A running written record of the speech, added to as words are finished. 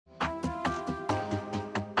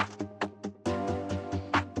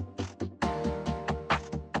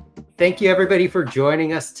Thank you everybody for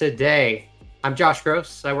joining us today. I'm Josh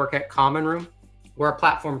Gross. I work at Common Room. We're a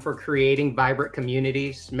platform for creating vibrant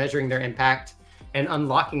communities, measuring their impact, and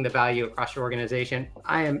unlocking the value across your organization.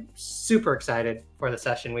 I am super excited for the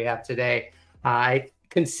session we have today. I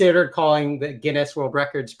considered calling the Guinness World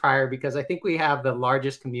Records prior because I think we have the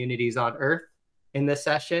largest communities on Earth in this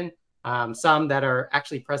session. Some that are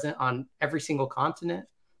actually present on every single continent,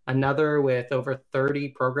 another with over 30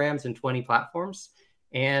 programs and 20 platforms,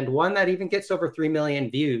 and one that even gets over 3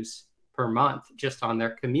 million views per month just on their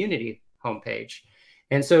community homepage.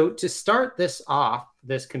 And so to start this off,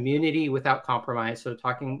 this community without compromise, so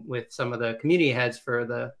talking with some of the community heads for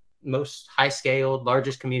the most high-scaled,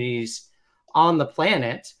 largest communities on the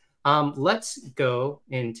planet, let's go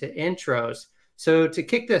into intros. So to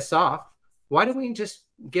kick this off, why don't we just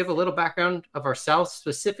give a little background of ourselves,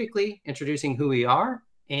 specifically introducing who we are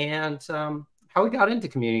and how we got into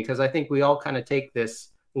community, because I think we all kind of take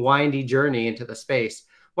this windy journey into the space.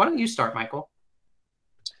 Why don't you start, Michael?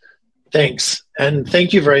 Thanks. And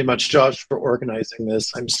thank you very much, Josh, for organizing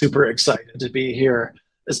this. I'm super excited to be here,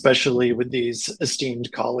 especially with these esteemed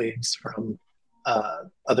colleagues from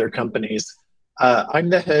other companies. I'm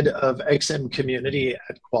the head of XM Community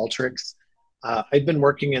at Qualtrics. I've been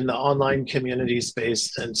working in the online community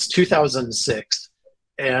space since 2006.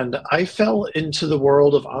 And I fell into the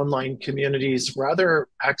world of online communities rather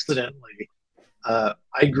accidentally.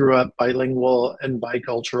 I grew up bilingual and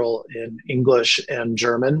bicultural in English and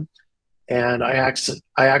German. And I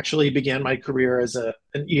actually began my career as an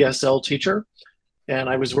ESL teacher. And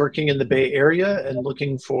I was working in the Bay Area and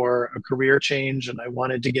looking for a career change, and I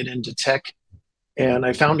wanted to get into tech. And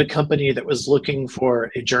I found a company that was looking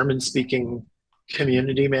for a German-speaking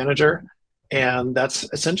community manager. And that's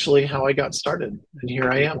essentially how I got started. And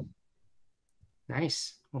here I am.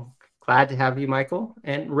 Nice. Well, glad to have you, Michael.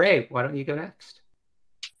 And Ray, why don't you go next?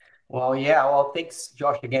 Well, thanks,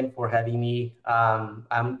 Josh, again for having me.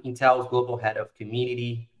 I'm Intel's Global Head of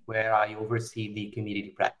Community, where I oversee the community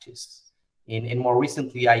practice. And more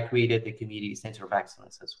recently, I created the Community Center of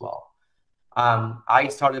Excellence as well. I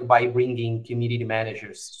started by bringing community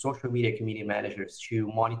managers, social media community managers, to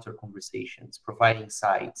monitor conversations, provide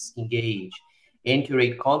insights, engage, and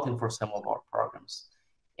curate content for some of our programs.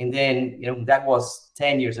 And then, that was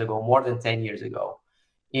 10 years ago, more than 10 years ago.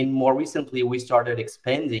 And more recently, we started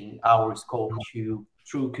expanding our scope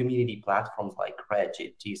through community platforms like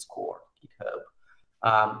Reddit, Discord,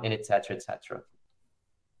 GitHub, and et cetera, et cetera.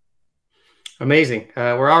 Amazing.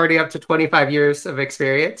 We're already up to 25 years of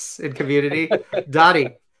experience in community.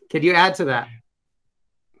 Dani, can you add to that?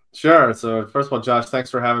 Sure. So first of all, Josh,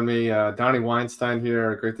 thanks for having me. Dani Weinstein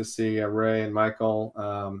here. Great to see Ray and Michael.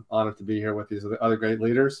 Honored to be here with these other great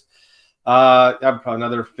leaders. I have probably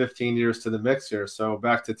another 15 years to the mix here. So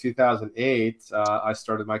back to 2008, I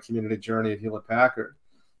started my community journey at Hewlett Packard.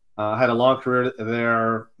 I had a long career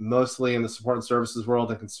there, mostly in the support and services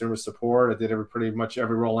world and consumer support. I did pretty much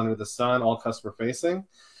every role under the sun, all customer facing.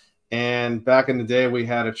 And back in the day, we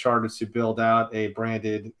had a charter to build out a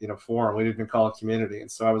branded, forum. We didn't call it community.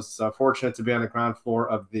 And so I was fortunate to be on the ground floor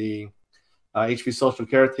of the HP Social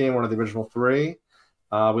Care team, one of the original three.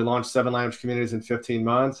 We launched 7 language communities in 15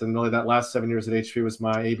 months. And really that last 7 years at HP was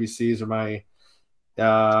my ABCs or my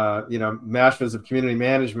masters of community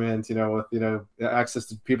management, with, access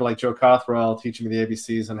to people like Joe Cothrell teaching me the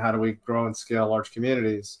ABCs on how do we grow and scale large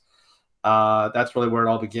communities. That's really where it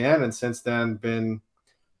all began. And since then been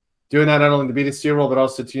doing that not only in the B2C world, but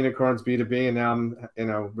also to unicorns, B2B. And now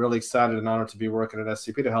I'm, really excited and honored to be working at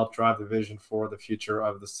SAP to help drive the vision for the future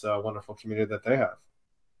of this wonderful community that they have.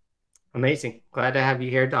 Amazing. Glad to have you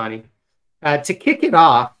here, Dani. To kick it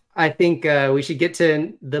off, I think we should get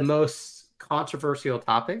to the most controversial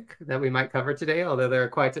topic that we might cover today, although there are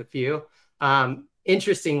quite a few.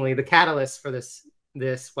 Interestingly, the catalyst for this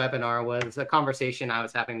webinar was a conversation I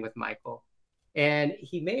was having with Michael. And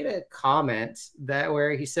he made a comment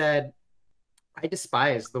where he said, I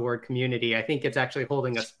despise the word community. I think it's actually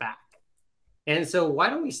holding us back. And so why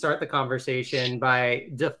don't we start the conversation by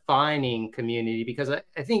defining community? Because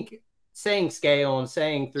I think saying scale and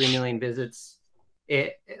saying 3 million visits,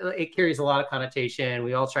 it carries a lot of connotation.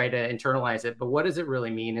 We all try to internalize it, but what does it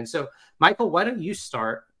really mean? And so, Michael, why don't you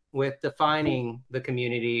start with defining the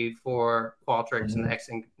community for Qualtrics and the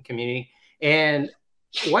XM community? And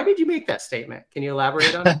why did you make that statement? Can you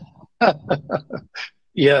elaborate on it?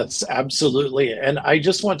 Yes, absolutely. And I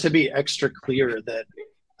just want to be extra clear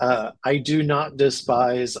that I do not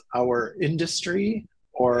despise our industry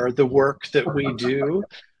or the work that we do.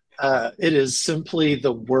 It is simply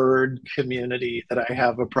the word community that I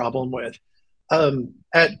have a problem with.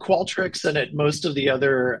 At Qualtrics and at most of the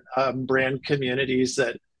other brand communities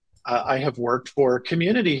that I have worked for,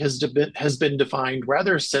 community has been defined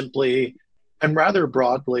rather simply and rather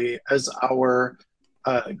broadly as our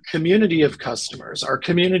community of customers, our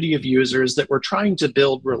community of users that we're trying to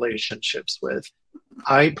build relationships with.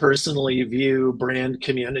 I personally view brand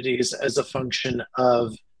communities as a function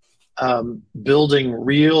of building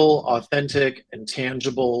real, authentic, and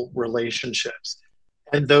tangible relationships.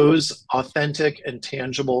 And those authentic and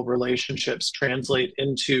tangible relationships translate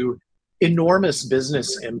into enormous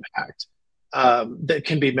business impact that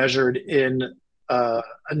can be measured in a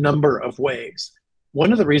number of ways.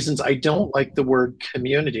 One of the reasons I don't like the word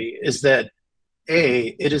community is that,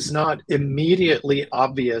 A, it is not immediately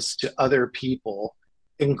obvious to other people,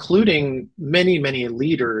 including many, many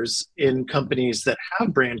leaders in companies that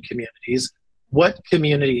have brand communities, what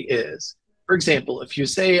community is. For example, if you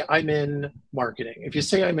say I'm in marketing, if you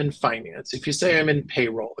say I'm in finance, if you say I'm in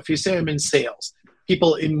payroll, if you say I'm in sales,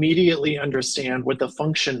 people immediately understand what the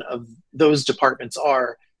function of those departments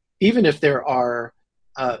are, even if there are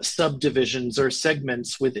subdivisions or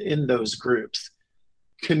segments within those groups.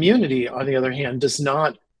 Community, on the other hand, does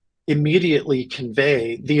not immediately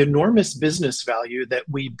convey the enormous business value that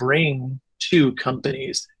we bring to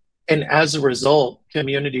companies. And as a result,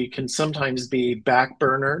 community can sometimes be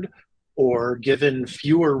backburnered or given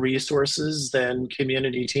fewer resources than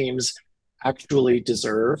community teams actually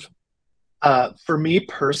deserve. For me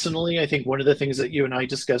personally, I think one of the things that you and I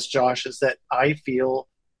discussed, Josh, is that I feel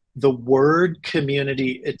the word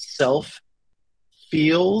community itself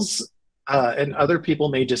feels, and other people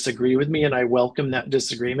may disagree with me, and I welcome that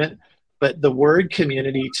disagreement, but the word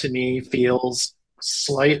community to me feels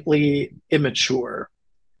slightly immature.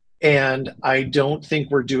 And I don't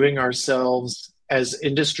think we're doing ourselves as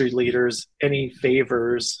industry leaders any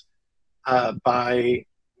favors by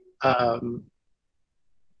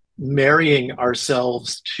marrying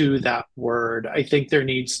ourselves to that word. I think there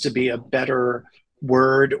needs to be a better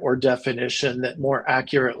word or definition that more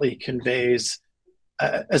accurately conveys,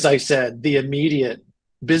 as I said, the immediate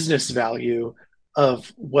business value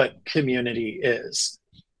of what community is.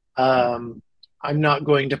 I'm not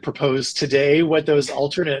going to propose today what those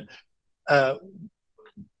alternate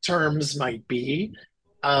terms might be,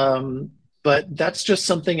 but that's just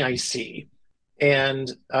something I see.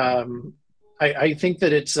 And I think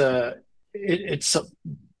that it's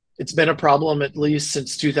been a problem at least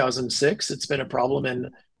since 2006. It's been a problem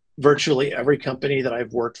in virtually every company that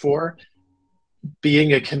I've worked for.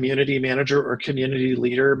 Being a community manager or community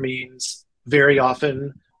leader means very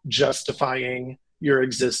often justifying your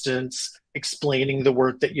existence, explaining the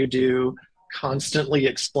work that you do, constantly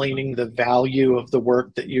explaining the value of the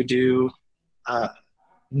work that you do,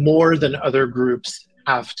 more than other groups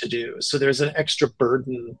have to do. So there's an extra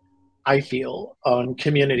burden, I feel, on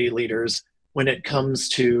community leaders when it comes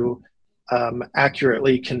to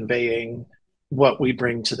accurately conveying what we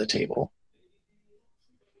bring to the table.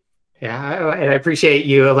 Yeah, and I appreciate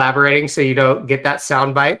you elaborating so you don't get that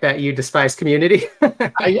soundbite that you despise community.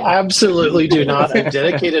 I absolutely do not. I've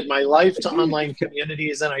dedicated my life to online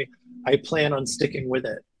communities, and I plan on sticking with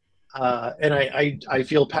it. And I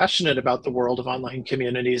feel passionate about the world of online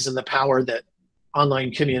communities and the power that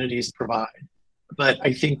online communities provide. But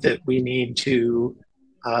I think that we need to,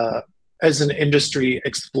 as an industry,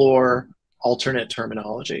 explore alternate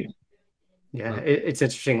terminology. Yeah, it's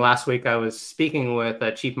interesting. Last week, I was speaking with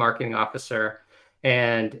a chief marketing officer,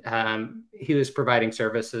 and he was providing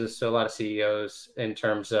services to a lot of CEOs in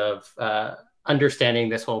terms of understanding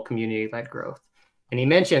this whole community-led growth. And he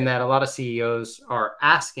mentioned that a lot of CEOs are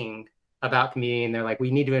asking about community, and they're like,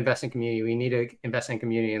 we need to invest in community. We need to invest in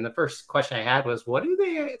community. And the first question I had was, what do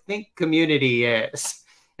they think community is?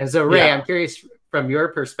 And so, Ray, I'm curious from your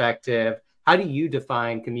perspective, how do you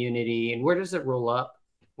define community, and where does it roll up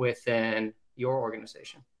within your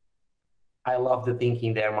organization? I love the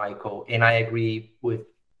thinking there, Michael, and I agree with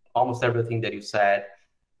almost everything that you said.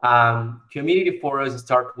 Community for us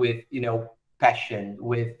starts with, passion,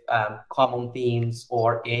 with common themes,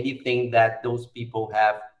 or anything that those people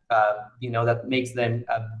have, that makes them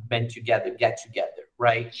get together,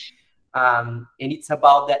 right? And it's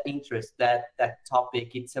about that interest, that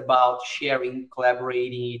topic. It's about sharing,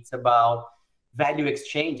 collaborating. It's about value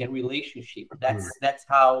exchange and relationship. That's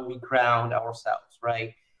how we ground ourselves,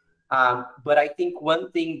 right? But I think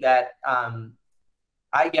one thing that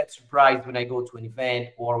I get surprised when I go to an event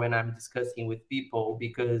or when I'm discussing with people,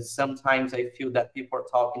 because sometimes I feel that people are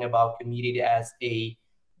talking about community as a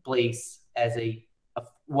place, as a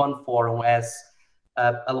one forum, as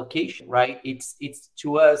a location, right? It's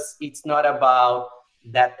to us, it's not about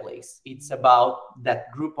that place. It's about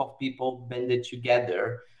that group of people banded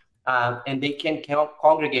together. And they can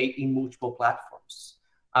congregate in multiple platforms.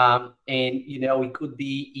 And, it could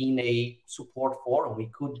be in a support forum. We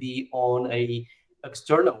could be on a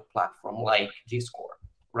external platform like Discord,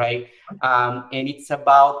 right? And it's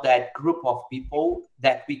about that group of people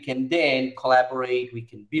that we can then collaborate, we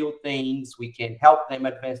can build things, we can help them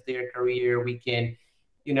advance their career, we can,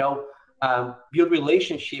 build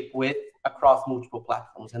relationship with across multiple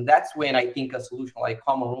platforms. And that's when I think a solution like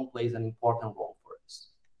Common Room plays an important role for us.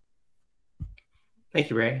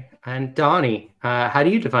 Thank you, Ray. And Dani, how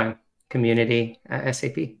do you define community at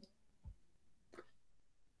SAP?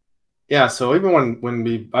 Yeah, so even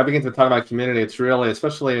when I begin to talk about community, it's really,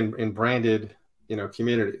 especially in branded,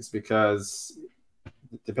 communities, because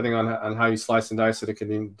depending on how you slice and dice it, it can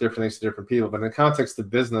mean different things to different people. But in the context of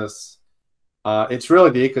business, it's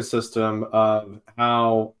really the ecosystem of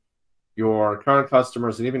how your current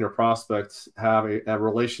customers and even your prospects have a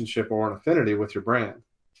relationship or an affinity with your brand.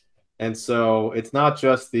 And so it's not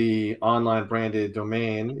just the online branded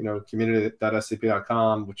domain,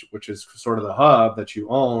 community.sap.com, which is sort of the hub that you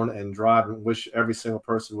own and drive and wish every single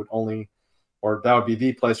person would only, or that would be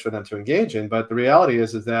the place for them to engage in. But the reality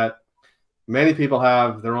is that many people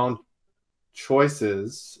have their own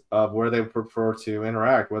choices of where they prefer to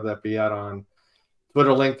interact, whether that be out on Twitter,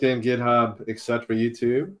 LinkedIn, GitHub, etc.,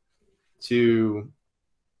 YouTube, to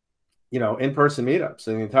in-person meetups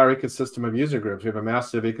and the entire ecosystem of user groups. We have a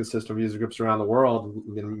massive ecosystem of user groups around the world.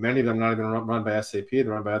 Many of them not even run by SAP; they're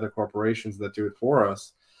run by other corporations that do it for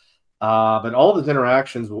us. But all of those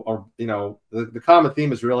interactions are, the common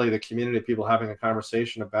theme is really the community of people having a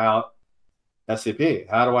conversation about SAP.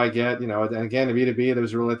 How do I get, and again, in B2B,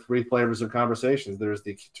 there's really three flavors of conversations. There's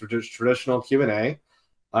the traditional Q&A.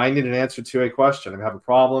 I need an answer to a question. I have a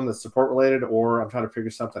problem that's support related, or I'm trying to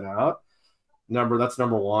figure something out. That's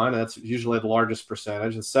number one. That's usually the largest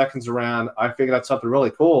percentage. And second's around, I figured out something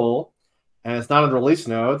really cool, and it's not in release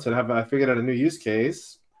notes, and I figured out a new use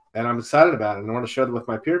case, and I'm excited about it, and I want to share it with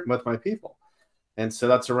my people. And so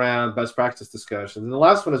that's around best practice discussions. And the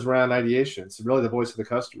last one is around ideation. It's really the voice of the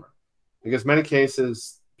customer, because many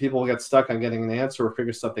cases people get stuck on getting an answer or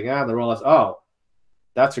figure something out, and they realize, oh,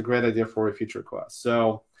 that's a great idea for a future request.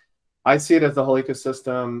 So I see it as the whole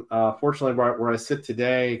ecosystem. Fortunately, where I sit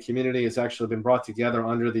today, community has actually been brought together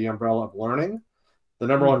under the umbrella of learning. The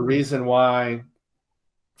number one reason why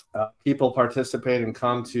people participate and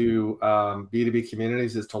come to B2B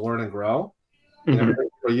communities is to learn and grow. They're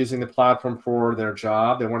using the platform for their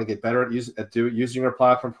job. They want to get better at using our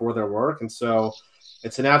platform for their work. And so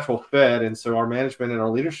it's a natural fit. And so our management and our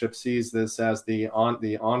leadership sees this as the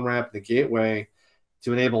on-ramp, the gateway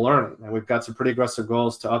to enable learning. And we've got some pretty aggressive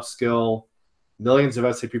goals to upskill millions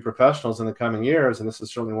of SAP professionals in the coming years. And this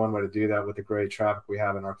is certainly one way to do that with the great traffic we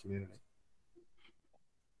have in our community.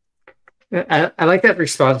 I like that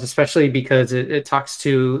response, especially because it talks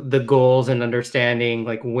to the goals and understanding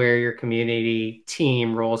like where your community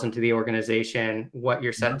team rolls into the organization, what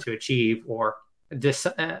you're set to achieve, or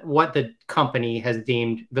what the company has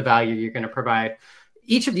deemed the value you're going to provide.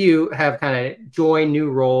 Each of you have kind of joined new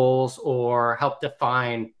roles or helped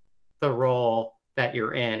define the role that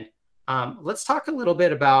you're in. Let's talk a little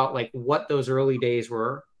bit about like what those early days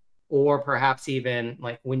were, or perhaps even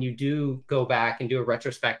like when you do go back and do a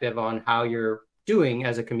retrospective on how you're doing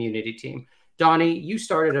as a community team. Dani, you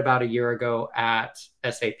started about a year ago at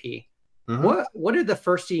SAP. What did the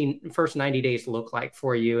first 90 days look like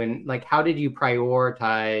for you? And like, how did you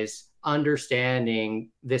prioritize understanding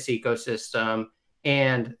this ecosystem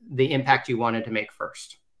and the impact you wanted to make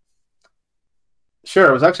first? Sure.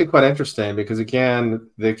 It was actually quite interesting because, again,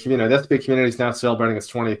 the SAP community is now celebrating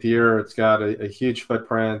its 20th year. It's got a huge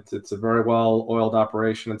footprint. It's a very well-oiled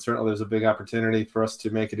operation, and certainly there's a big opportunity for us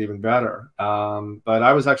to make it even better. But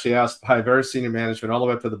I was actually asked by very senior management all the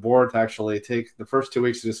way up to the board to actually take the first 2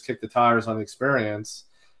 weeks to just kick the tires on the experience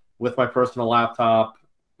with my personal laptop,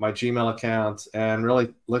 my Gmail account, and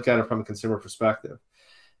really look at it from a consumer perspective.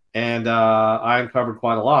 And I uncovered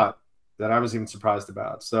quite a lot that I was even surprised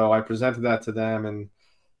about. So I presented that to them. And,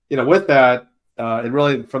 with that, it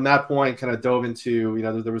really, from that point, kind of dove into,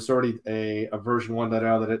 there was already a version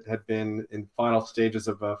 1.0 that it had been in final stages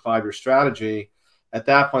of a 5-year strategy. At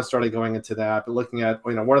that point, started going into that, but looking at,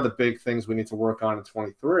 what are the big things we need to work on in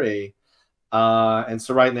 23? And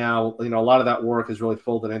so right now, a lot of that work is really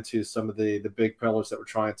folded into some of the big pillars that we're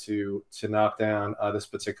trying to knock down this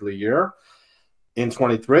particular year in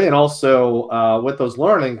 23. And also with those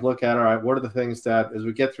learnings, look at, all right, what are the things that, as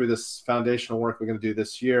we get through this foundational work we're going to do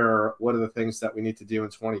this year, what are the things that we need to do in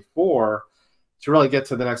 24 to really get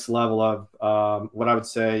to the next level of what I would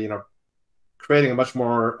say, creating a much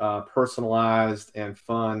more personalized and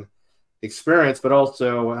fun experience, but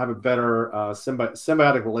also have a better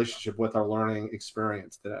symbiotic relationship with our learning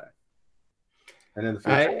experience today and in the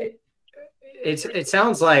future. It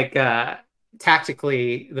sounds like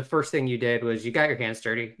tactically, the first thing you did was you got your hands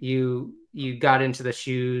dirty. You got into the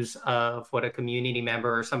shoes of what a community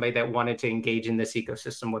member or somebody that wanted to engage in this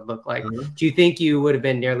ecosystem would look like. Mm-hmm. Do you think you would have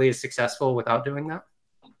been nearly as successful without doing that?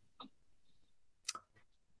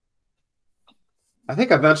 I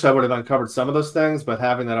think eventually I would have uncovered some of those things, but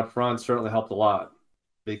having that up front certainly helped a lot,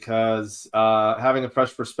 because having a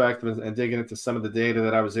fresh perspective and digging into some of the data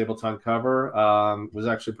that I was able to uncover was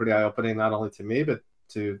actually pretty eye-opening, not only to me, but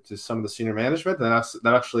to some of the senior management.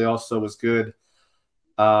 That actually also was good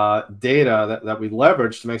data that we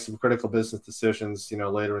leveraged to make some critical business decisions,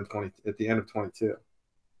 later at the end of 22,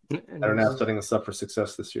 that are now setting us up for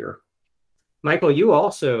success this year. Michael, you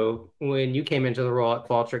also, when you came into the role at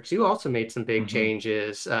Qualtrics, you also made some big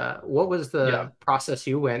changes. What was the process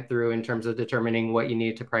you went through in terms of determining what you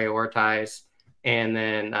needed to prioritize, and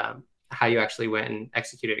then how you actually went and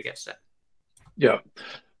executed against it? Yeah.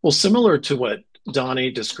 Well, similar to what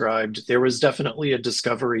Dani described, there was definitely a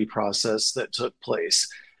discovery process that took place.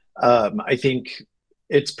 I think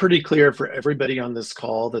it's pretty clear for everybody on this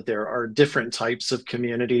call that there are different types of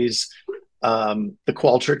communities. The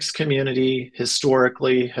Qualtrics community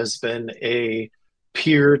historically has been a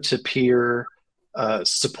peer-to-peer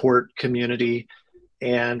support community,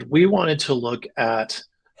 and we wanted to look at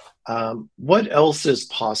what else is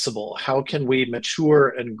possible. How can we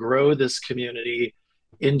mature and grow this community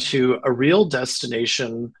into a real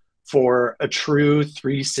destination for a true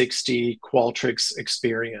 360 Qualtrics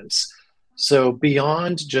experience? So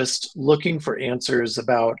beyond just looking for answers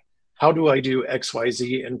about how do I do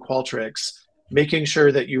XYZ in Qualtrics, making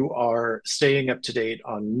sure that you are staying up to date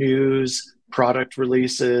on news, product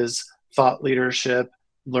releases, thought leadership,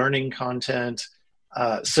 learning content.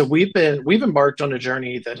 So we've embarked on a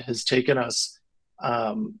journey that has taken us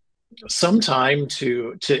some time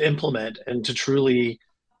to implement and to truly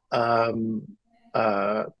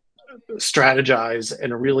strategize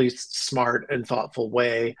in a really smart and thoughtful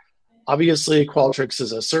way. Obviously, Qualtrics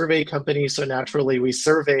is a survey company, so naturally we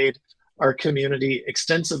surveyed our community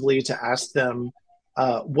extensively to ask them,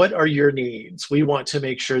 what are your needs? We want to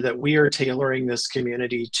make sure that we are tailoring this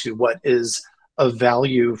community to what is of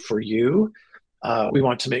value for you. We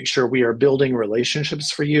want to make sure we are building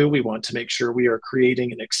relationships for you. We want to make sure we are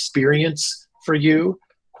creating an experience for you.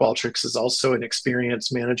 Qualtrics is also an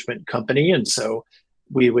experience management company, and so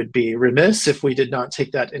we would be remiss if we did not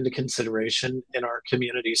take that into consideration in our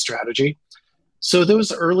community strategy. So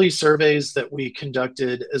those early surveys that we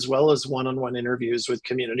conducted, as well as one-on-one interviews with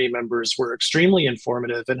community members, were extremely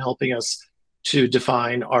informative in helping us to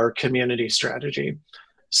define our community strategy.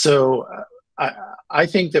 So I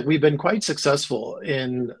think that we've been quite successful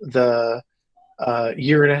in the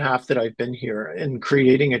year and a half that I've been here in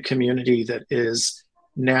creating a community that is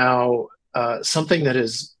now something that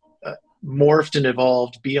is morphed and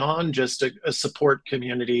evolved beyond just a support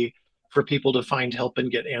community for people to find help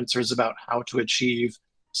and get answers about how to achieve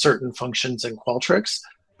certain functions in Qualtrics,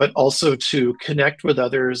 but also to connect with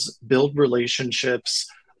others, build relationships,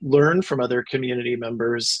 learn from other community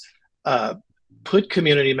members, put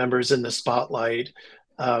community members in the spotlight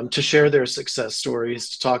to share their success stories,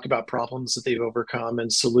 to talk about problems that they've overcome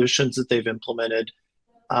and solutions that they've implemented.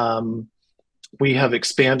 We have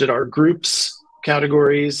expanded our groups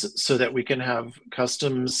categories so that we can have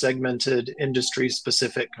custom segmented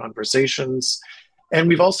industry-specific conversations. And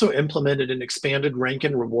we've also implemented an expanded rank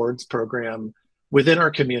and rewards program within our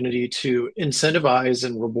community to incentivize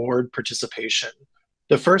and reward participation.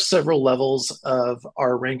 The first several levels of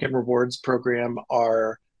our rank and rewards program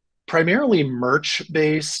are primarily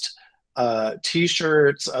merch-based,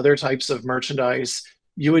 t-shirts, other types of merchandise.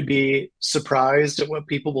 You would be surprised at what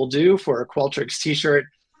people will do for a Qualtrics t-shirt.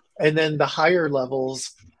 And then the higher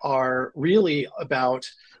levels are really about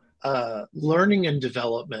learning and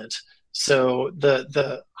development. So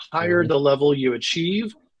the higher the level you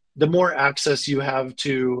achieve, the more access you have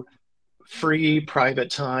to free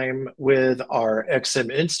private time with our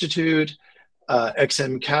XM Institute,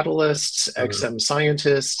 XM Catalysts, XM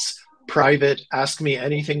Scientists, private Ask Me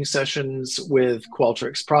Anything sessions with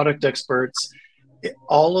Qualtrics product experts.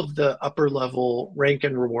 All of the upper level rank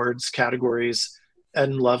and rewards categories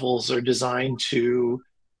and levels are designed to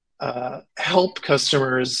help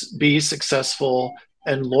customers be successful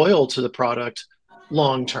and loyal to the product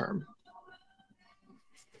long term.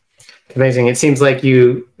 Amazing. It seems like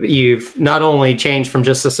you've not only changed from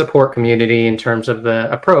just the support community in terms of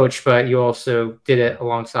the approach, but you also did it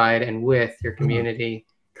alongside and with your community,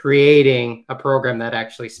 creating a program that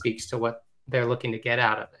actually speaks to what they're looking to get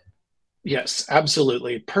out of it. Yes,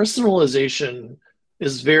 absolutely. Personalization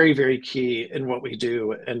is very, very key in what we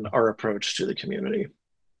do and our approach to the community.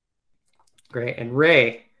 Great. And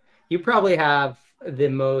Ray, you probably have the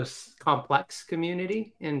most complex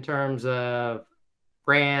community in terms of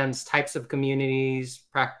brands, types of communities,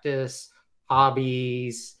 practice,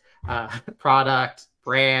 hobbies, product,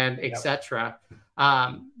 brand, etc.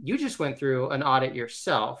 You just went through an audit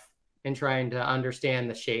yourself in trying to understand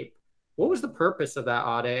the shape. What was the purpose of that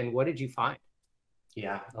audit and what did you find?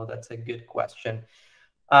 Yeah, no, that's a good question.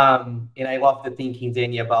 And I love the thinking,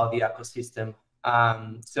 Dani, about the ecosystem.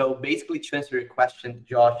 So basically, to answer your question,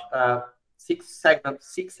 Josh,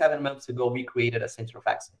 7 months ago, we created a center of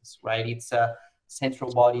excellence, right? It's a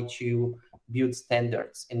central body to build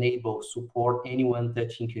standards, enable, support anyone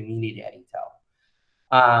touching community at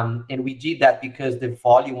Intel. And we did that because the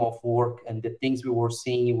volume of work and the things we were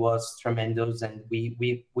seeing was tremendous, and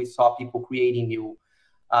we saw people creating new,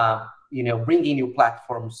 bringing new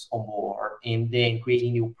platforms on board, and then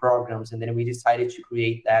creating new programs, and then we decided to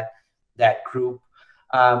create that group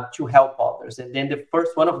to help others. And then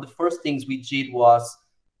one of the first things we did was,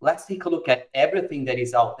 let's take a look at everything that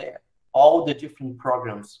is out there, all the different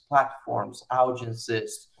programs, platforms,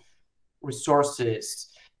 audiences, resources,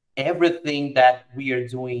 everything that we are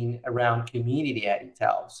doing around community at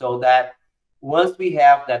Intel, so that once we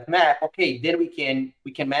have that map, okay, then we can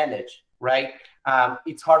manage, right?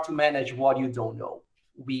 It's hard to manage what you don't know.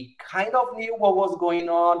 We kind of knew what was going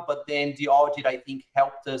on, but then the audit, I think,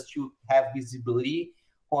 helped us to have visibility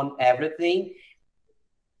on everything.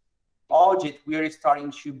 Audit, we are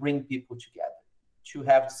starting to bring people together, to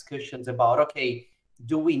have discussions about, okay,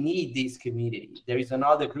 do we need this community? There is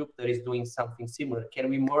another group that is doing something similar. Can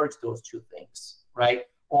we merge those two things, right?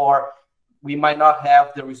 Or we might not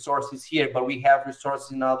have the resources here, but we have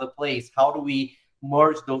resources in another place. How do we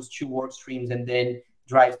merge those two work streams and then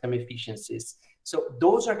drive some efficiencies? So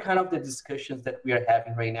those are kind of the discussions that we are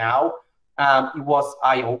having right now. It was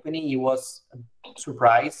eye-opening. It was a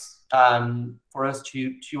surprise for us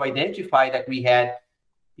to identify that we had,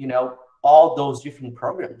 all those different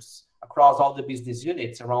programs across all the business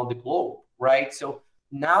units around the globe, right? So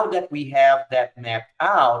now that we have that mapped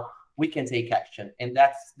out, we can take action, and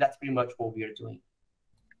that's pretty much what we are doing.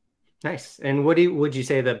 Nice. And what would you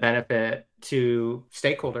say the benefit to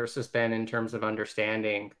stakeholders has been in terms of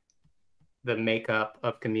understanding the makeup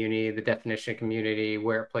of community, the definition of community,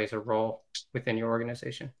 where it plays a role within your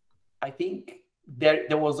organization? I think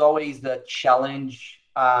there was always the challenge,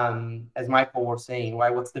 as Michael was saying,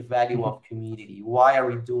 right? What's the value of community? Why are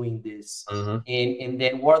we doing this? And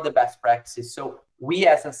then what are the best practices? So we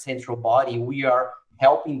as a central body, we are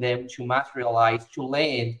helping them to materialize, to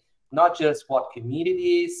land, not just what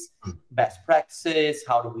community is, best practices,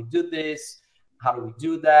 how do we do this, how do we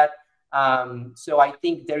do that? So I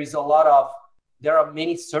think there are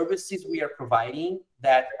many services we are providing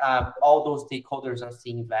that all those stakeholders are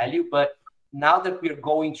seeing value. But now that we're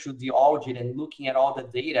going through the audit and looking at all the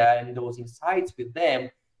data and those insights with them,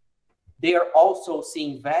 they are also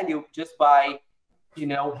seeing value just by,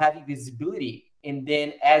 having visibility. And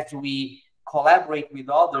then as we collaborate with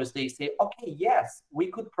others, they say, okay, yes, we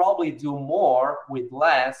could probably do more with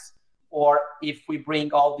less. Or if we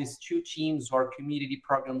bring all these two teams or community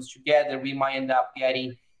programs together, we might end up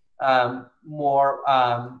getting more,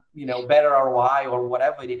 better ROI or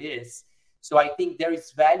whatever it is. So I think there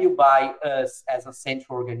is value by us as a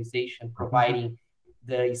central organization providing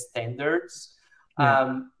the standards,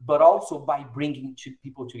 but also by bringing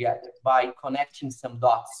people together, by connecting some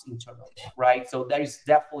dots internally, right? So there is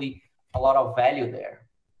definitely a lot of value there.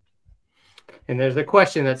 And there's a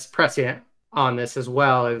question that's prescient on this as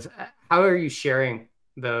well, is how are you sharing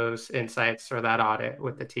those insights or that audit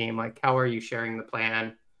with the team? Like, how are you sharing the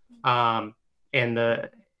plan and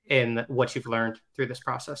what you've learned through this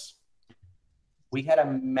process? We had a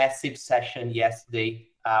massive session yesterday,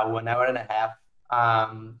 1 hour and a half,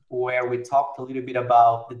 where we talked a little bit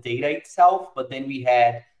about the data itself, but then we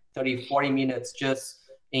had 30, 40 minutes just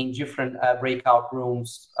in different breakout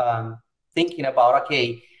rooms thinking about,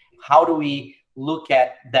 okay, how do we look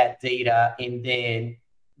at that data and then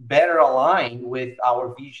better align with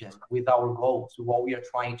our vision, with our goals, what we are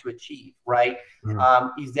trying to achieve, right?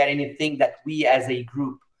 Is there anything that we as a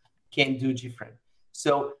group can do different?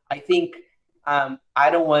 So I think I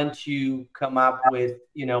don't want to come up with,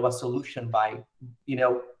 a solution by,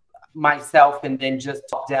 myself and then just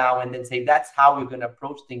top down and then say, that's how we're going to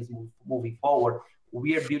approach things moving forward.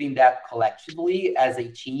 We are building that collectively as a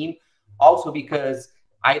team, also because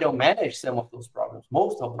I don't manage some of those programs.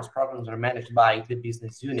 Most of those programs are managed by the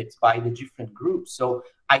business units, by the different groups. So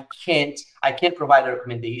I can't provide a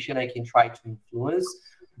recommendation. I can try to influence,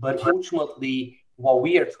 But ultimately, what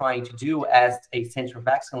we are trying to do as a center of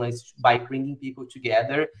excellence by bringing people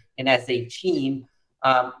together and as a team,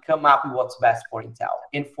 come up with what's best for Intel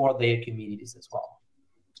and for their communities as well.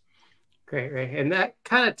 Great, right. And that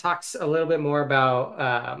kind of talks a little bit more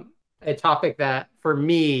about a topic that for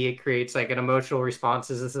me, it creates like an emotional response,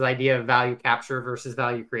 is this idea of value capture versus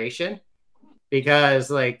value creation, because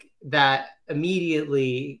like that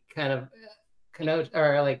immediately kind of connotes,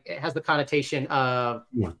 or like it has the connotation of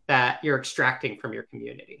that you're extracting from your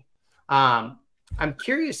community. I'm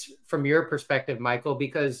curious from your perspective, Michael,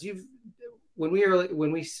 because when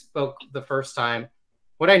we spoke the first time,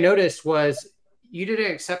 what I noticed was you did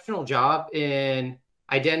an exceptional job in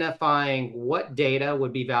identifying what data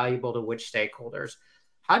would be valuable to which stakeholders.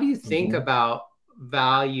 How do you think about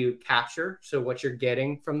value capture, so what you're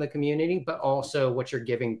getting from the community, but also what you're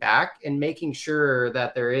giving back, and making sure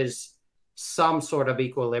that there is some sort of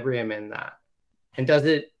equilibrium in that? And does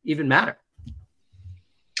it even matter?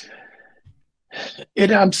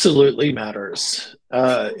 It absolutely matters.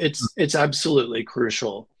 It's absolutely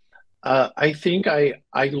crucial. I think I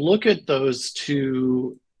look at those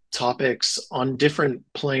two topics on different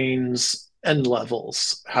planes and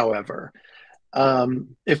levels, however.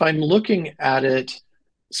 If I'm looking at it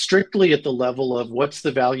strictly at the level of what's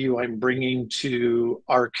the value I'm bringing to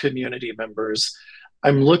our community members,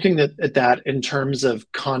 I'm looking at that in terms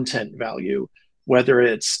of content value, whether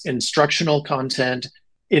it's instructional content,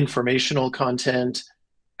 informational content,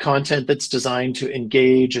 content that's designed to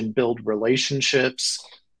engage and build relationships,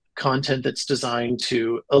 content that's designed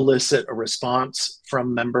to elicit a response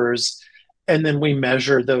from members. And then we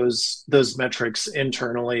measure those metrics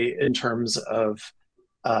internally in terms of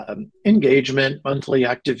engagement, monthly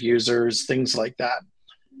active users, things like that.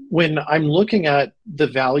 When I'm looking at the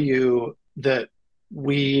value that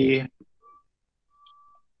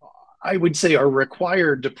I would say are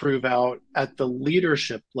required to prove out at the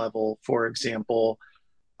leadership level, for example,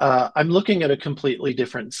 I'm looking at a completely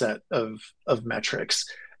different set of metrics.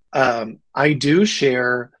 I do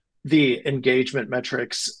share the engagement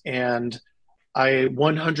metrics, and I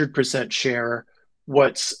 100% share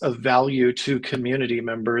what's of value to community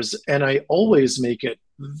members. And I always make it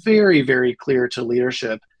very, very clear to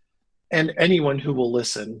leadership and anyone who will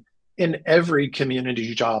listen in every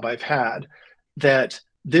community job I've had that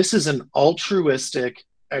this is an altruistic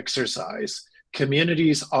exercise.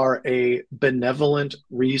 Communities are a benevolent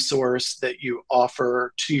resource that you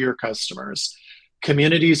offer to your customers.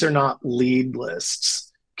 Communities are not lead lists.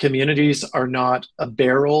 Communities are not a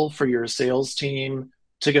barrel for your sales team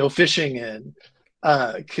to go fishing in.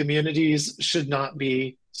 Communities should not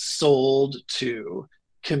be sold to.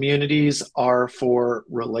 Communities are for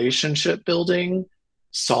relationship building,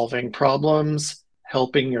 solving problems,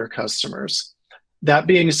 helping your customers. That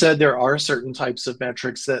being said, there are certain types of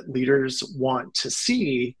metrics that leaders want to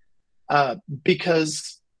see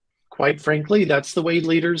because, quite frankly, that's the way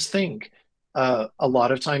leaders think. A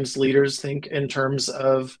lot of times leaders think in terms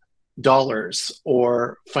of dollars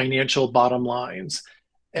or financial bottom lines.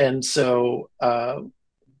 And so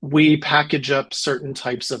we package up certain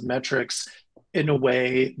types of metrics in a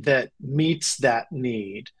way that meets that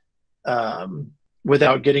need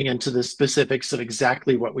without getting into the specifics of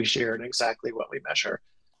exactly what we share and exactly what we measure.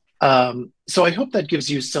 So I hope that gives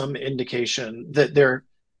you some indication that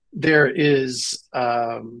there is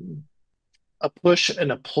a push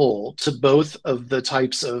and a pull to both of the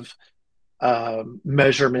types of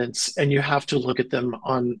measurements, and you have to look at them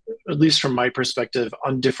on, at least from my perspective,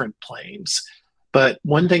 on different planes. But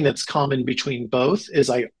one thing that's common between both is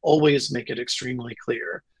I always make it extremely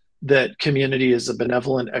clear that community is a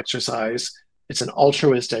benevolent exercise. It's an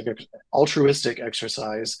altruistic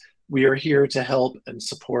exercise. We are here to help and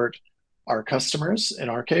support our customers, in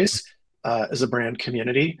our case, as a brand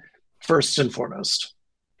community, first and foremost.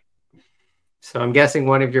 So I'm guessing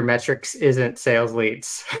one of your metrics isn't sales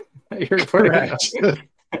leads. You're Correct.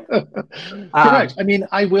 Correct. I mean,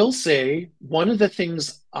 I will say one of the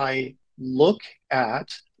things I look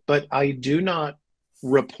at, but I do not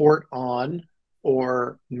report on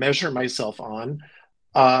or measure myself on,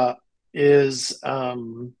 is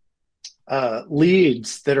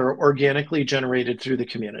leads that are organically generated through the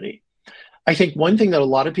community. I think one thing that a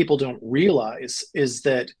lot of people don't realize is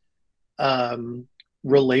that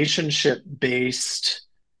relationship-based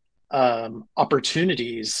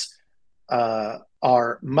opportunities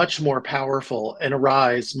are much more powerful and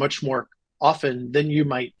arise much more often than you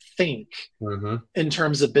might think in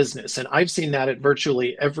terms of business. And I've seen that at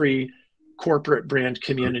virtually every corporate brand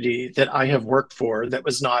community that I have worked for that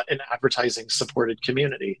was not an advertising supported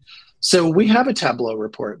community. So we have a Tableau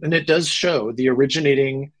report, and it does show the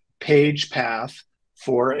originating page path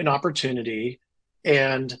for an opportunity,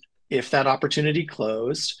 and if that opportunity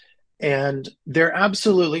closed, and there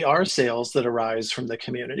absolutely are sales that arise from the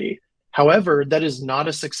community. However, that is not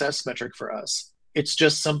a success metric for us. It's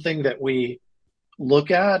just something that we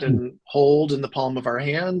look at and hold in the palm of our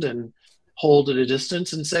hand and hold at a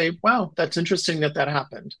distance and say, wow, that's interesting that that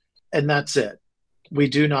happened. And that's it. We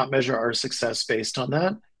do not measure our success based on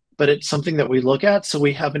that, but it's something that we look at so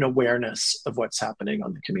we have an awareness of what's happening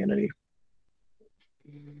on the community.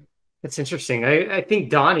 That's interesting. I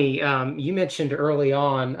think, Dani, you mentioned early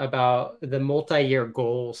on about the multi-year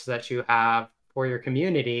goals that you have for your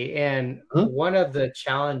community. And one of the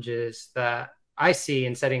challenges that I see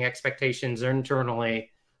in setting expectations internally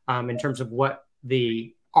in terms of what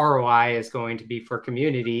the ROI is going to be for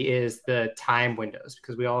community is the time windows,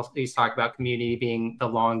 because we always talk about community being the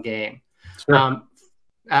long game. Sure.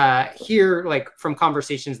 Here, like from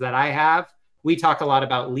conversations that I have, we talk a lot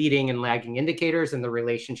about leading and lagging indicators and the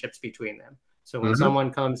relationships between them. So when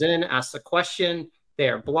someone comes in, asks a question, they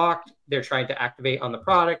are blocked, they're trying to activate on the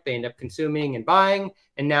product, they end up consuming and buying.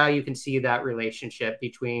 And now you can see that relationship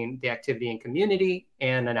between the activity and community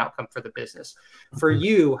and an outcome for the business. For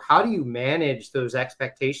you, how do you manage those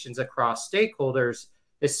expectations across stakeholders,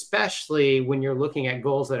 especially when you're looking at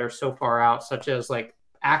goals that are so far out, such as like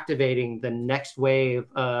activating the next wave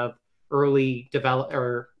of early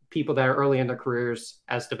developer people that are early in their careers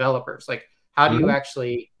as developers? Like, how do you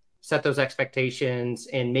actually set those expectations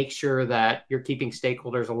and make sure that you're keeping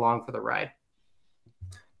stakeholders along for the ride?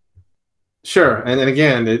 Sure. And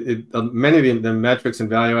again, many of the metrics and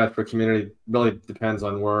value add for community really depends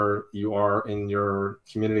on where you are in your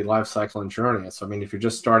community life cycle and journey. So, I mean, if you're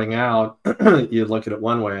just starting out, you look at it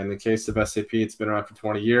one way. In the case of SAP, it's been around for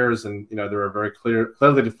 20 years, and there are very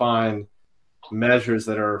clearly defined measures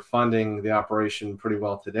that are funding the operation pretty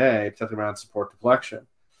well today, particularly around support deflection.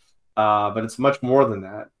 But it's much more than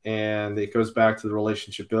that. And it goes back to the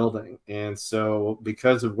relationship building. And so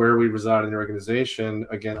because of where we reside in the organization,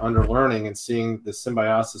 again, under learning and seeing the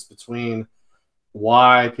symbiosis between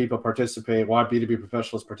why people participate, why B2B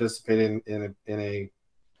professionals participate in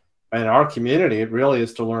our community, it really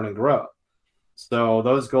is to learn and grow. So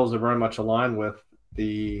those goals are very much aligned with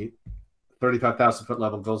the 35,000 foot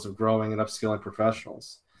level goals of growing and upskilling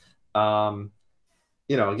professionals.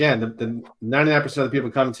 Again, the 99% of the people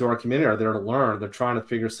coming to our community are there to learn. They're trying to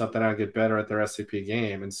figure something out and get better at their SAP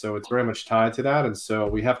game. And so it's very much tied to that. And so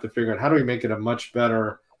we have to figure out, how do we make it a much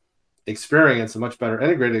better experience, a much better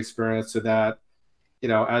integrated experience, so that,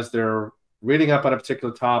 as they're reading up on a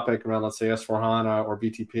particular topic around, let's say, S4HANA or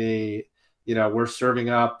BTP, we're serving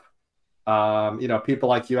up people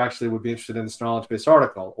like you actually would be interested in this knowledge-based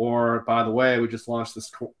article. Or, by the way, we just launched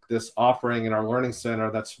this offering in our learning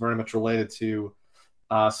center that's very much related to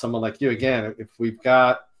someone like you. Again, if we've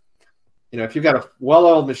got, if you've got a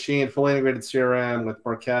well-oiled machine, fully integrated CRM with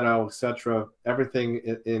Marketo, et cetera, everything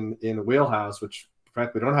in the wheelhouse, which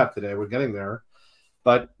frankly we don't have today, we're getting there.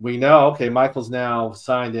 But we know, okay, Michael's now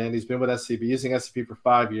signed in. He's been with SAP, using SAP for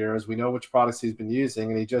 5 years. We know which products he's been using,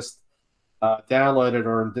 and he just downloaded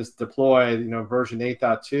or just deployed, version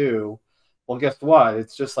 8.2. Well, guess what?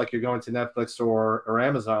 It's just like you're going to Netflix or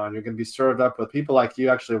Amazon. You're going to be served up with people like you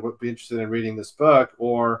actually would be interested in reading this book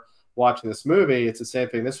or watching this movie. It's the same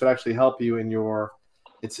thing. This would actually help you in your,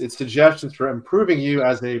 it's suggestions for improving you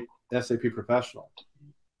as a SAP professional.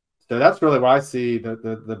 So that's really where I see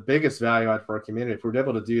the biggest value add for our community. If we're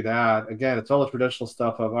able to do that, again, it's all the traditional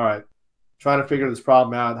stuff of, all right, trying to figure this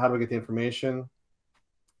problem out. How do we get the information?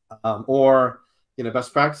 Or,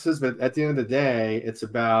 best practices. But at the end of the day, it's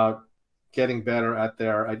about getting better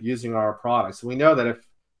at using our products. And we know that if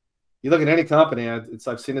you look at any company,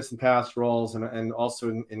 I've seen this in past roles and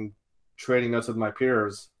also in trading notes with my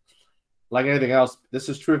peers, like anything else, this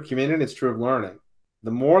is true of community, it's true of learning.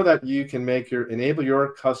 The more that you can enable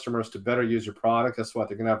your customers to better use your product, guess what?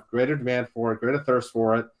 They're going to have greater demand for it, greater thirst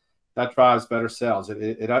for it. That drives better sales.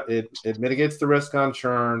 It mitigates the risk on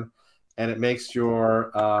churn, and it makes your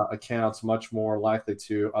accounts much more likely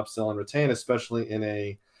to upsell and retain, especially in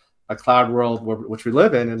a cloud world which we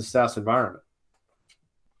live in a SaaS environment.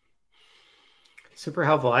 Super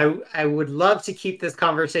helpful. I would love to keep this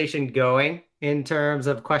conversation going in terms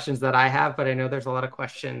of questions that I have, but I know there's a lot of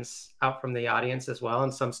questions out from the audience as well,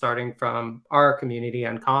 and some starting from our community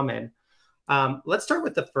Uncommon. Let's start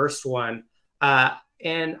with the first one.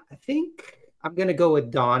 And I think I'm going to go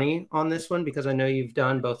with Dani on this one, because I know you've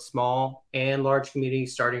done both small and large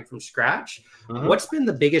communities starting from scratch. What's been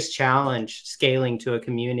the biggest challenge scaling to a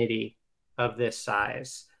community of this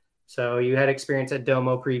size? So you had experience at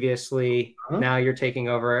Domo previously. Now you're taking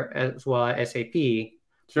over as well at SAP.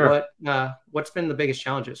 Sure. What's been the biggest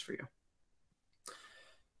challenges for you?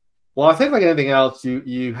 Well, I think like anything else,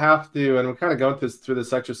 you have to, and we're kind of going through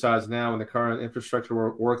this exercise now in the current infrastructure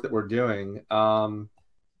work that we're doing.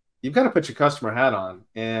 You've got to put your customer hat on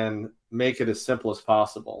and make it as simple as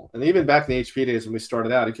possible. And even back in the HP days when we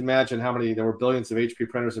started out, you can imagine how many, there were billions of HP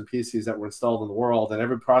printers and PCs that were installed in the world, and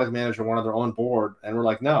every product manager wanted their own board. And we're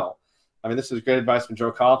like, no. I mean, this is great advice from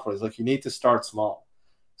Joe Cawthorn. He's like, you need to start small.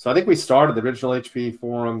 So I think we started the original HP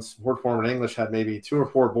forums, Word forum in English had maybe 2 or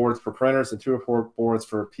 4 boards for printers and 2 or 4 boards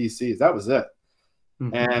for PCs. That was it.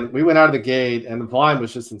 Mm-hmm. And we went out of the gate and the volume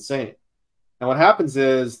was just insane. And what happens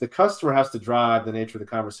is the customer has to drive the nature of the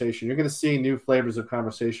conversation. You're going to see new flavors of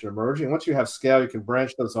conversation emerging. Once you have scale, you can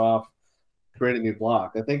branch those off, create a new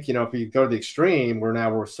block. I think, if you go to the extreme where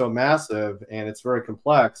now we're so massive and it's very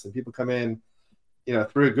complex and people come in,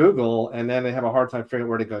 through Google, and then they have a hard time figuring out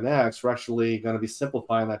where to go next, we're actually going to be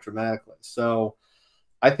simplifying that dramatically. So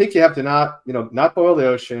I think you have to not boil the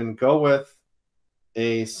ocean, go with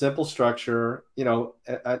a simple structure,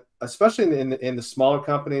 especially in the smaller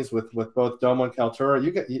companies with both Domo and Kaltura.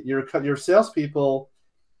 You get your salespeople,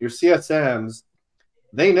 your CSMs,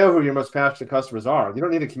 they know who your most passionate customers are. You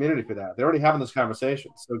don't need a community for that. They're already having those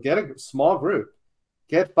conversations. So get a small group.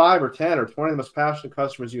 Get 5 or 10 or 20 of the most passionate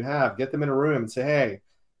customers you have. Get them in a room and say, hey,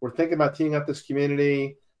 we're thinking about teaming up this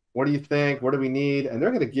community. What do you think? What do we need? And they're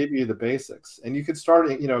going to give you the basics. And you could start,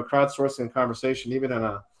 crowdsourcing a conversation even in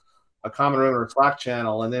a common room or a Slack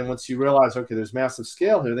channel. And then once you realize, okay, there's massive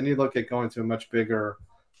scale here, then you look at going to a much bigger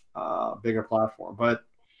platform. But,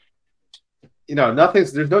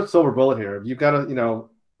 there's no silver bullet here. You've got to,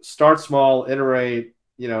 start small, iterate.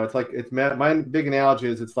 My big analogy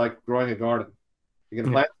is it's like growing a garden. You're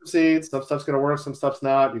going to plant some seeds, some stuff's going to work, some stuff's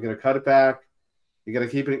not. You're going to cut it back. You got to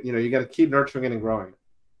keep it, you got to keep nurturing it and growing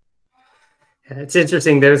it. It's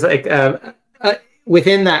interesting. There's like,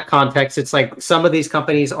 within that context, it's like some of these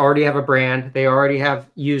companies already have a brand. They already have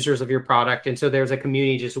users of your product. And so there's a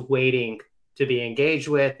community just waiting to be engaged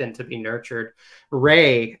with and to be nurtured.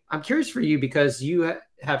 Ray, I'm curious for you because you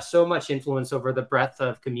have so much influence over the breadth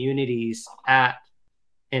of communities at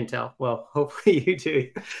Intel. Well, hopefully you do.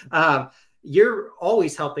 You're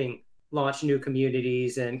always helping launch new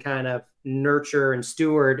communities and kind of nurture and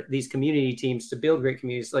steward these community teams to build great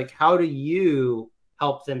communities. Like, how do you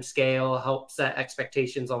help them scale, help set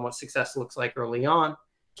expectations on what success looks like early on,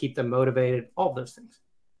 keep them motivated, all of those things?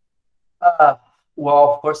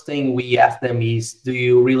 Well, first thing we ask them is, do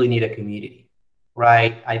you really need a community,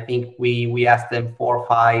 right? I think we ask them 4,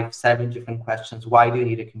 5, 7 different questions. Why do you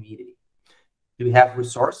need a community? Do you have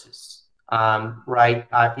resources? Right?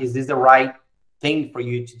 Is this the right thing for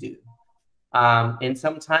you to do? And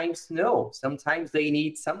sometimes, no. Sometimes they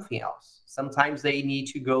need something else. Sometimes they need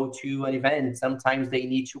to go to an event. Sometimes they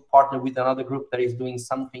need to partner with another group that is doing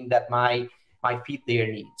something that might fit their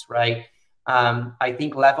needs, right? I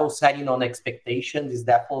think level setting on expectations is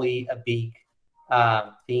definitely a big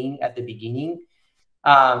thing at the beginning.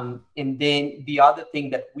 And then the other thing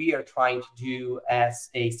that we are trying to do as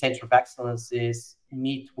a center of excellence is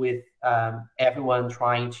meet with everyone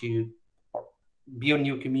trying to build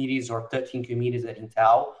new communities or 13 communities at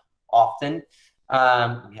Intel often.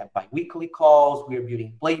 We have bi-weekly calls. We're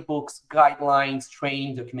building playbooks, guidelines,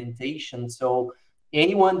 training, documentation. So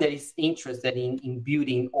anyone that is interested in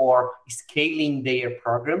building or scaling their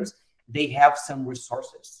programs, they have some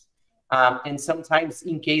resources. And sometimes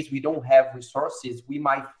in case we don't have resources, we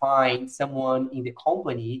might find someone in the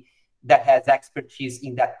company that has expertise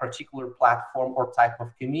in that particular platform or type of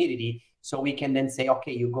community. So we can then say,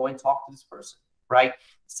 okay, you go and talk to this person, right?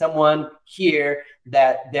 Someone here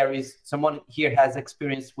has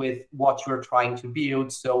experience with what you're trying to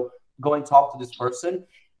build. So go and talk to this person.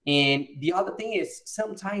 And the other thing is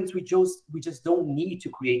sometimes we just don't need to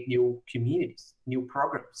create new communities, new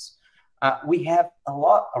programs. We have a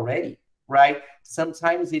lot already, right?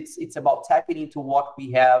 Sometimes it's about tapping into what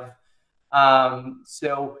we have.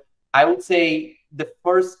 So I would say the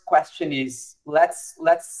first question is let's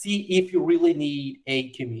see if you really need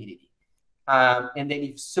a community. And then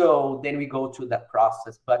if so, then we go through that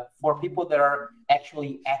process. But for people that are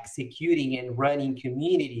actually executing and running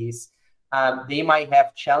communities, they might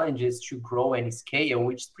have challenges to grow and scale,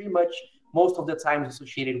 which is pretty much most of the time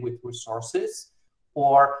associated with resources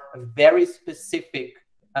or very specific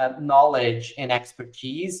knowledge and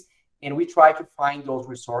expertise. And we try to find those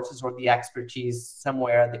resources or the expertise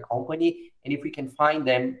somewhere at the company. And if we can find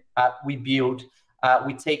them, we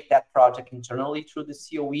take that project internally through the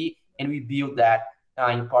COE and we build that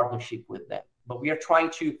in partnership with them. But we are trying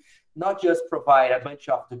to not just provide a bunch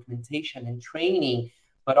of documentation and training,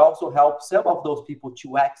 but also help some of those people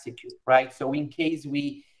to execute, right? So in case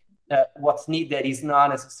what's needed is not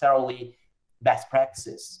necessarily best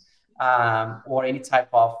practices, or any type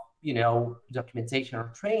of, documentation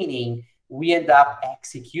or training, we end up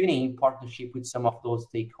executing in partnership with some of those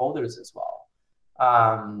stakeholders as well,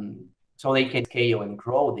 so they can scale and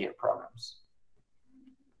grow their programs.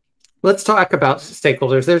 Let's talk about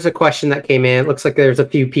stakeholders. There's a question that came in. It looks like there's a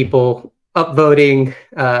few people upvoting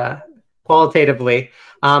qualitatively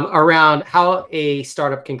around how a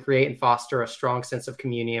startup can create and foster a strong sense of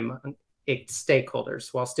community among its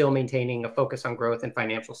stakeholders while still maintaining a focus on growth and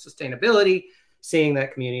financial sustainability, seeing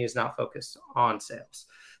that community is not focused on sales.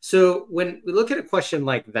 So when we look at a question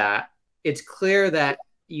like that, it's clear that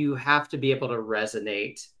you have to be able to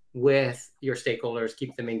resonate with your stakeholders,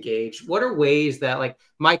 keep them engaged. What are ways that, like,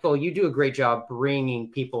 Michael, you do a great job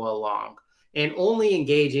bringing people along and only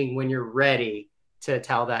engaging when you're ready to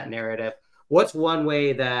tell that narrative? What's one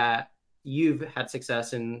way that you've had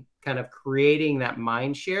success in kind of creating that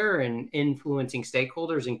mind share and influencing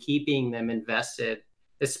stakeholders and keeping them invested,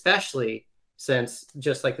 especially since,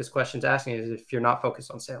 just like this question's asking, is if you're not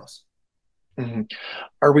focused on sales? Mm-hmm.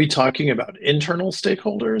 Are we talking about internal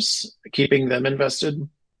stakeholders, keeping them invested?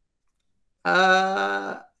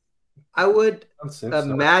 I would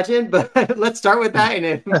imagine, but let's start with that. And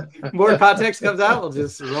if more context comes out, we'll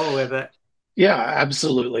just roll with it. Yeah,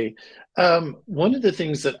 absolutely. One of the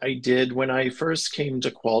things that I did when I first came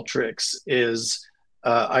to Qualtrics is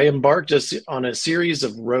I embarked on a series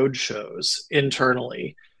of road shows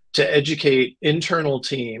internally to educate internal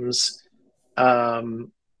teams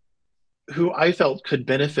who I felt could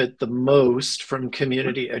benefit the most from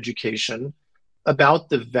community education about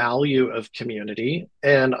the value of community.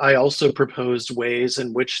 And I also proposed ways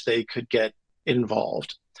in which they could get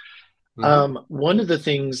involved. Mm-hmm. One of the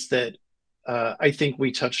things that I think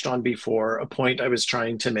we touched on before, a point I was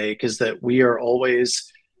trying to make, is that we are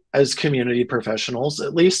always, as community professionals,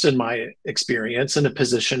 at least in my experience, in a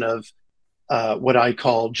position of what I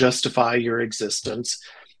call justify your existence.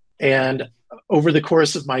 And over the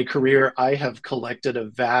course of my career, I have collected a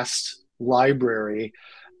vast library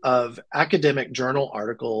of academic journal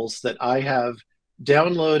articles that I have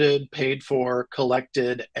downloaded, paid for,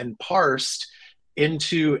 collected, and parsed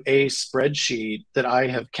into a spreadsheet that I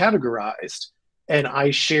have categorized. And I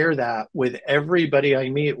share that with everybody I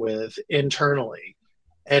meet with internally.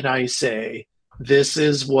 And I say, this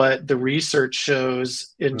is what the research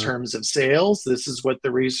shows in terms of sales. This is what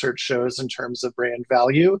the research shows in terms of brand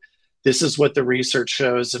value. This is what the research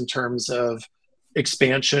shows in terms of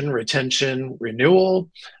expansion, retention, renewal.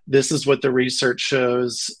 This is what the research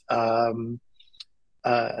shows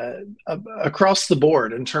across the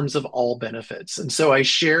board in terms of all benefits. And so I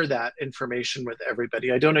share that information with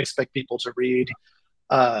everybody. I don't expect people to read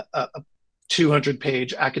a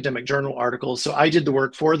 200-page academic journal article. So I did the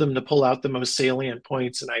work for them to pull out the most salient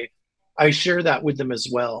points, and I share that with them as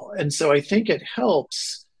well. And so I think it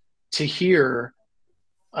helps to hear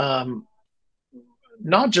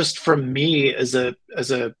not just from me as a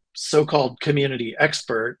so-called community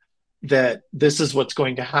expert that this is what's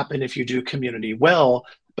going to happen if you do community well,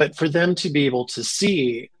 but for them to be able to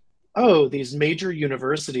see, oh, these major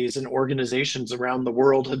universities and organizations around the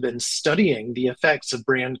world have been studying the effects of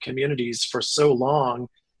brand communities for so long,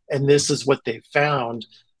 and this is what they've found.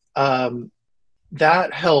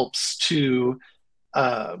 That helps to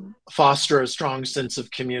foster a strong sense of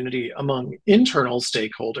community among internal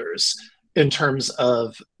stakeholders in terms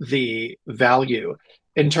of the value.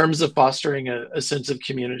 In terms of fostering a sense of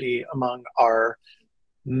community among our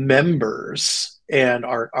members and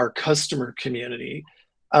our customer community,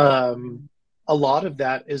 a lot of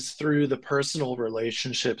that is through the personal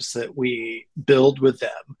relationships that we build with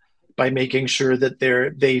them by making sure that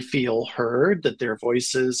they feel heard, that their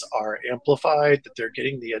voices are amplified, that they're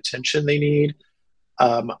getting the attention they need.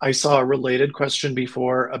 I saw a related question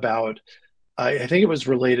before about, I think it was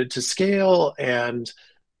related to scale and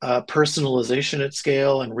personalization at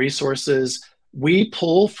scale and resources. We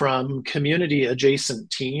pull from community adjacent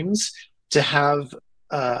teams to have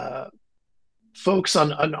folks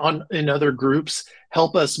in other groups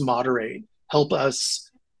help us moderate, help us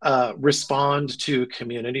respond to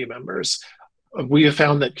community members. We have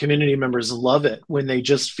found that community members love it when they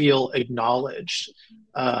just feel acknowledged.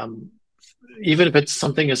 Even if it's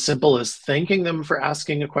something as simple as thanking them for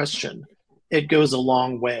asking a question, it goes a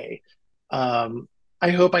long way. I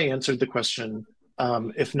hope I answered the question.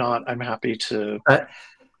 If not, I'm happy to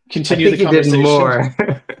continue the conversation. You did more.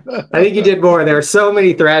 I think you did more. There are so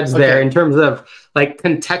many threads there in terms of like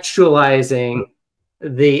contextualizing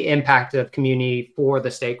the impact of community for the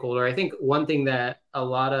stakeholder. I think one thing that a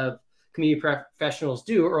lot of community professionals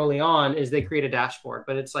do early on is they create a dashboard,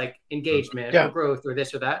 but it's like engagement or growth or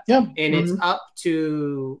this or that. Yeah. And it's up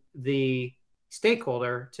to the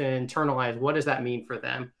stakeholder to internalize what does that mean for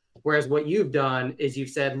them. Whereas what you've done is you've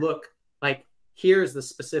said, look, like, here's the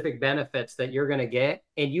specific benefits that you're going to get.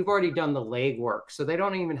 And you've already done the legwork. So they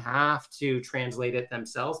don't even have to translate it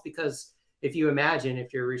themselves, because if you imagine,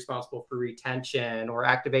 if you're responsible for retention or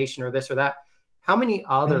activation or this or that, how many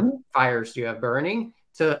other fires do you have burning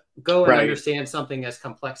to go and understand something as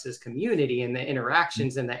complex as community and the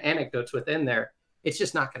interactions and the anecdotes within there? It's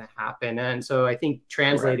just not going to happen. And so I think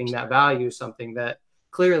translating that value is something that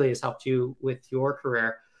clearly has helped you with your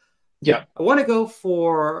career. Yeah. I want to go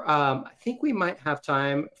for, I think we might have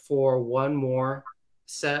time for one more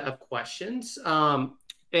set of questions. And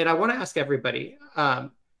I want to ask everybody,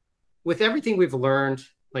 with everything we've learned,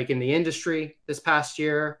 like in the industry this past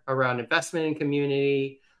year around investment in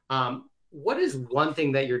community, what is one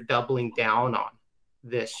thing that you're doubling down on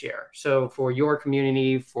this year? So for your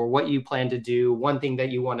community, for what you plan to do, one thing that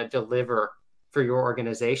you want to deliver for your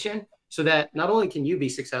organization, so that not only can you be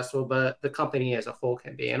successful, but the company as a whole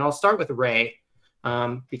can be. And I'll start with Ray,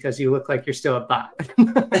 because you look like you're still a bot.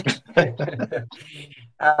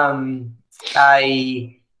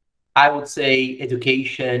 I would say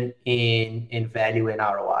education in value and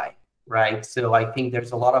ROI, right? So I think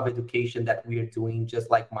there's a lot of education that we are doing, just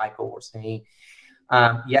like Michael was saying.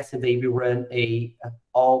 Yesterday, we ran a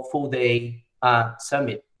all full day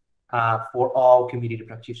summit for all community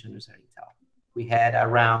practitioners at Intel. We had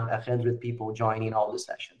around 100 people joining all the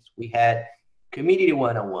sessions. We had community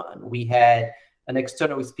one-on-one. We had an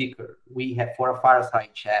external speaker. We had for a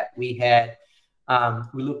fireside chat. We had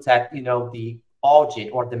we looked at the audit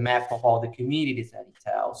or the map of all the communities at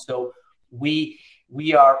Intel. So we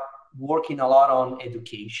are working a lot on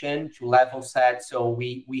education to level set, so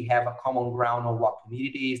we have a common ground on what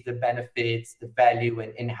community is, the benefits, the value,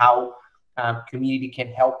 and how community can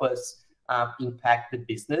help us impact the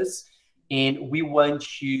business. And we want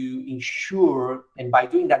to ensure, and by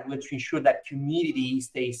doing that, we want to ensure that community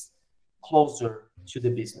stays closer to the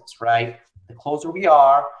business, right? The closer we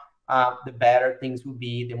are, the better things will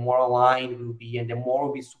be, the more aligned we'll be, and the more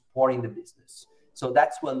we'll be supporting the business. So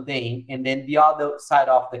that's one thing. And then the other side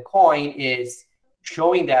of the coin is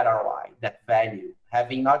showing that ROI, that value,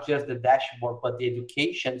 having not just the dashboard, but the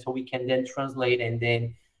education, so we can then translate and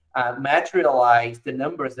then materialize the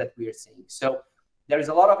numbers that we are seeing. So there's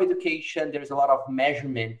a lot of education, there's a lot of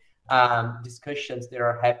measurement discussions that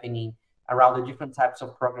are happening around the different types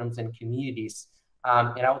of programs and communities.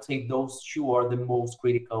 And I would say those two are the most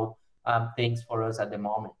critical things for us at the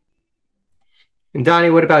moment. And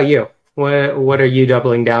Dani, what about you? What are you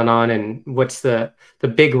doubling down on, and what's the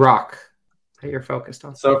big rock that you're focused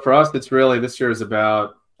on? So for us, it's really, this year is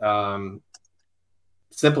about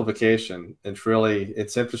simplification.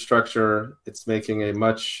 It's infrastructure. It's making a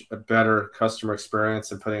much better customer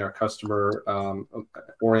experience and putting our customer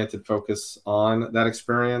oriented focus on that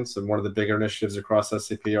experience. And one of the bigger initiatives across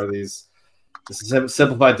SAP are this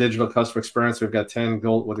simplified digital customer experience. We've got 10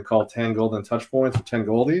 what they call 10 golden touch points, or 10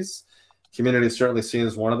 goldies. Community is certainly seen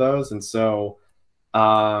as one of those. And so,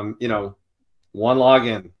 one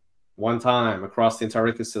login, one time across the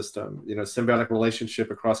entire ecosystem, symbiotic relationship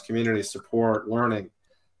across community, support, learning.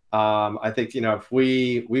 I think, if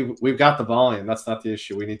we've got the volume, that's not the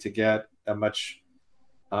issue. We need to get a much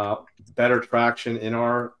better traction in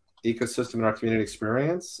our ecosystem and our community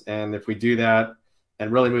experience. And if we do that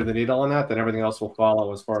and really move the needle on that, then everything else will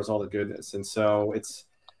follow as far as all the goodness. And so it's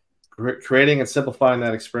creating and simplifying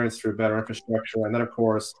that experience through better infrastructure. And then, of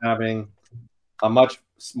course, having a much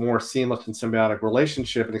more seamless and symbiotic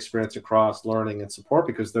relationship and experience across learning and support,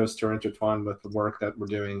 because those two are intertwined with the work that we're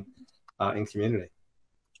doing in community.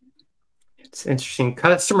 It's interesting.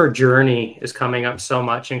 Customer journey is coming up so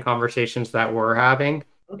much in conversations that we're having.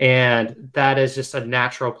 And that is just a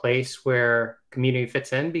natural place where community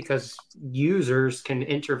fits in, because users can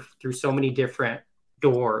enter through so many different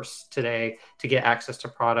doors today to get access to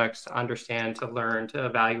products, to understand, to learn, to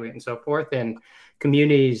evaluate, and so forth. And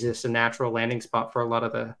community is just a natural landing spot for a lot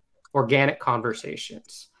of the organic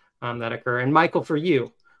conversations that occur. And Michael, for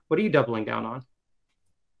you, what are you doubling down on?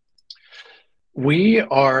 We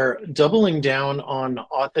are doubling down on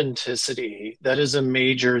authenticity. That is a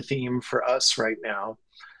major theme for us right now.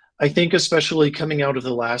 I think especially coming out of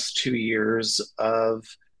the last 2 years of,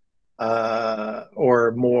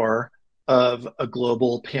 or more, of a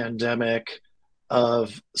global pandemic,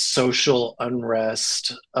 of social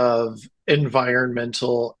unrest, of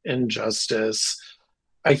environmental injustice,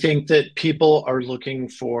 I think that people are looking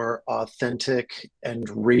for authentic and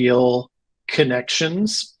real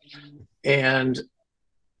connections. And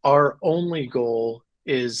our only goal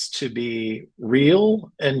is to be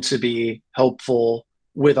real and to be helpful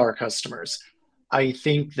with our customers. I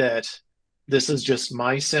think that this is just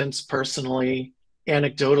my sense personally,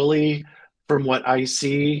 anecdotally, from what I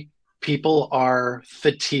see, people are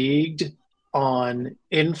fatigued on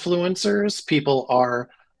influencers. People are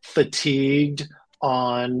fatigued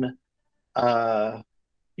on,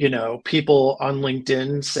 people on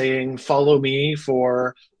LinkedIn saying, follow me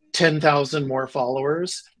for 10,000 more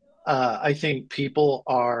followers. I think people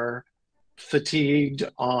are fatigued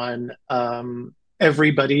on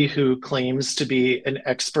everybody who claims to be an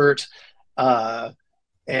expert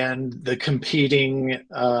and the competing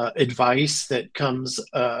advice that comes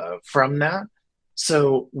from that.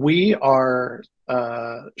 So we are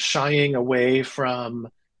shying away from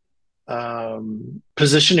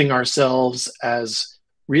positioning ourselves as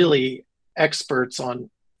really experts on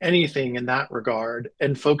anything in that regard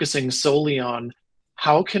and focusing solely on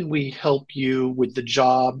how can we help you with the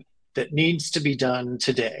job that needs to be done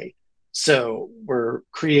today. So we're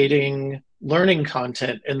creating learning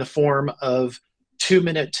content in the form of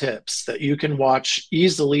 2-minute tips that you can watch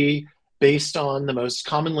easily based on the most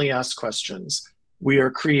commonly asked questions. We are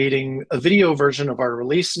creating a video version of our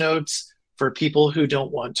release notes for people who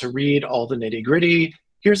don't want to read all the nitty-gritty.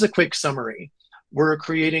 Here's a quick summary. We're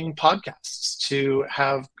creating podcasts to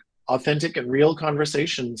have authentic and real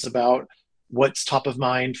conversations about what's top of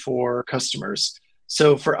mind for customers.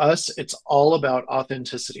 So for us, it's all about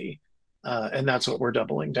authenticity, and that's what we're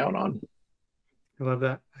doubling down on. I love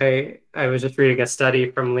that. I was just reading a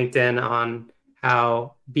study from LinkedIn on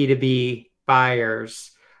how B2B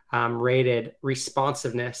buyers rated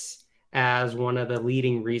responsiveness as one of the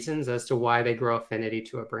leading reasons as to why they grow affinity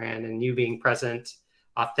to a brand. And you being present,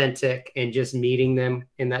 authentic, and just meeting them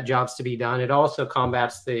in that jobs to be done. It also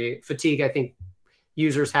combats the fatigue I think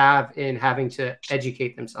users have in having to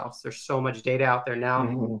educate themselves. There's so much data out there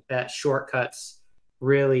now that shortcuts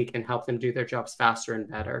really can help them do their jobs faster and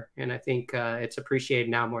better. And I think it's appreciated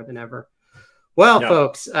now more than ever. Well,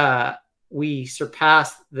 folks, we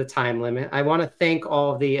surpassed the time limit. I want to thank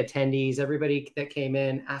all of the attendees, everybody that came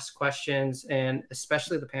in, asked questions, and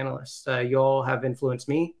especially the panelists. You all have influenced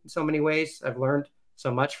me in so many ways. I've learned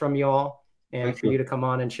so much from you all. And for you to come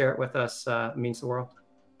on and share it with us means the world.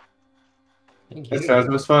 Thank you. Thanks, guys.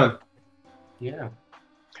 It was fun. Yeah.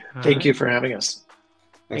 Thank you for having us.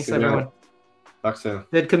 Thanks everyone. Talk soon.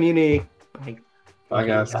 Good community. Bye,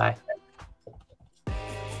 guys. Bye.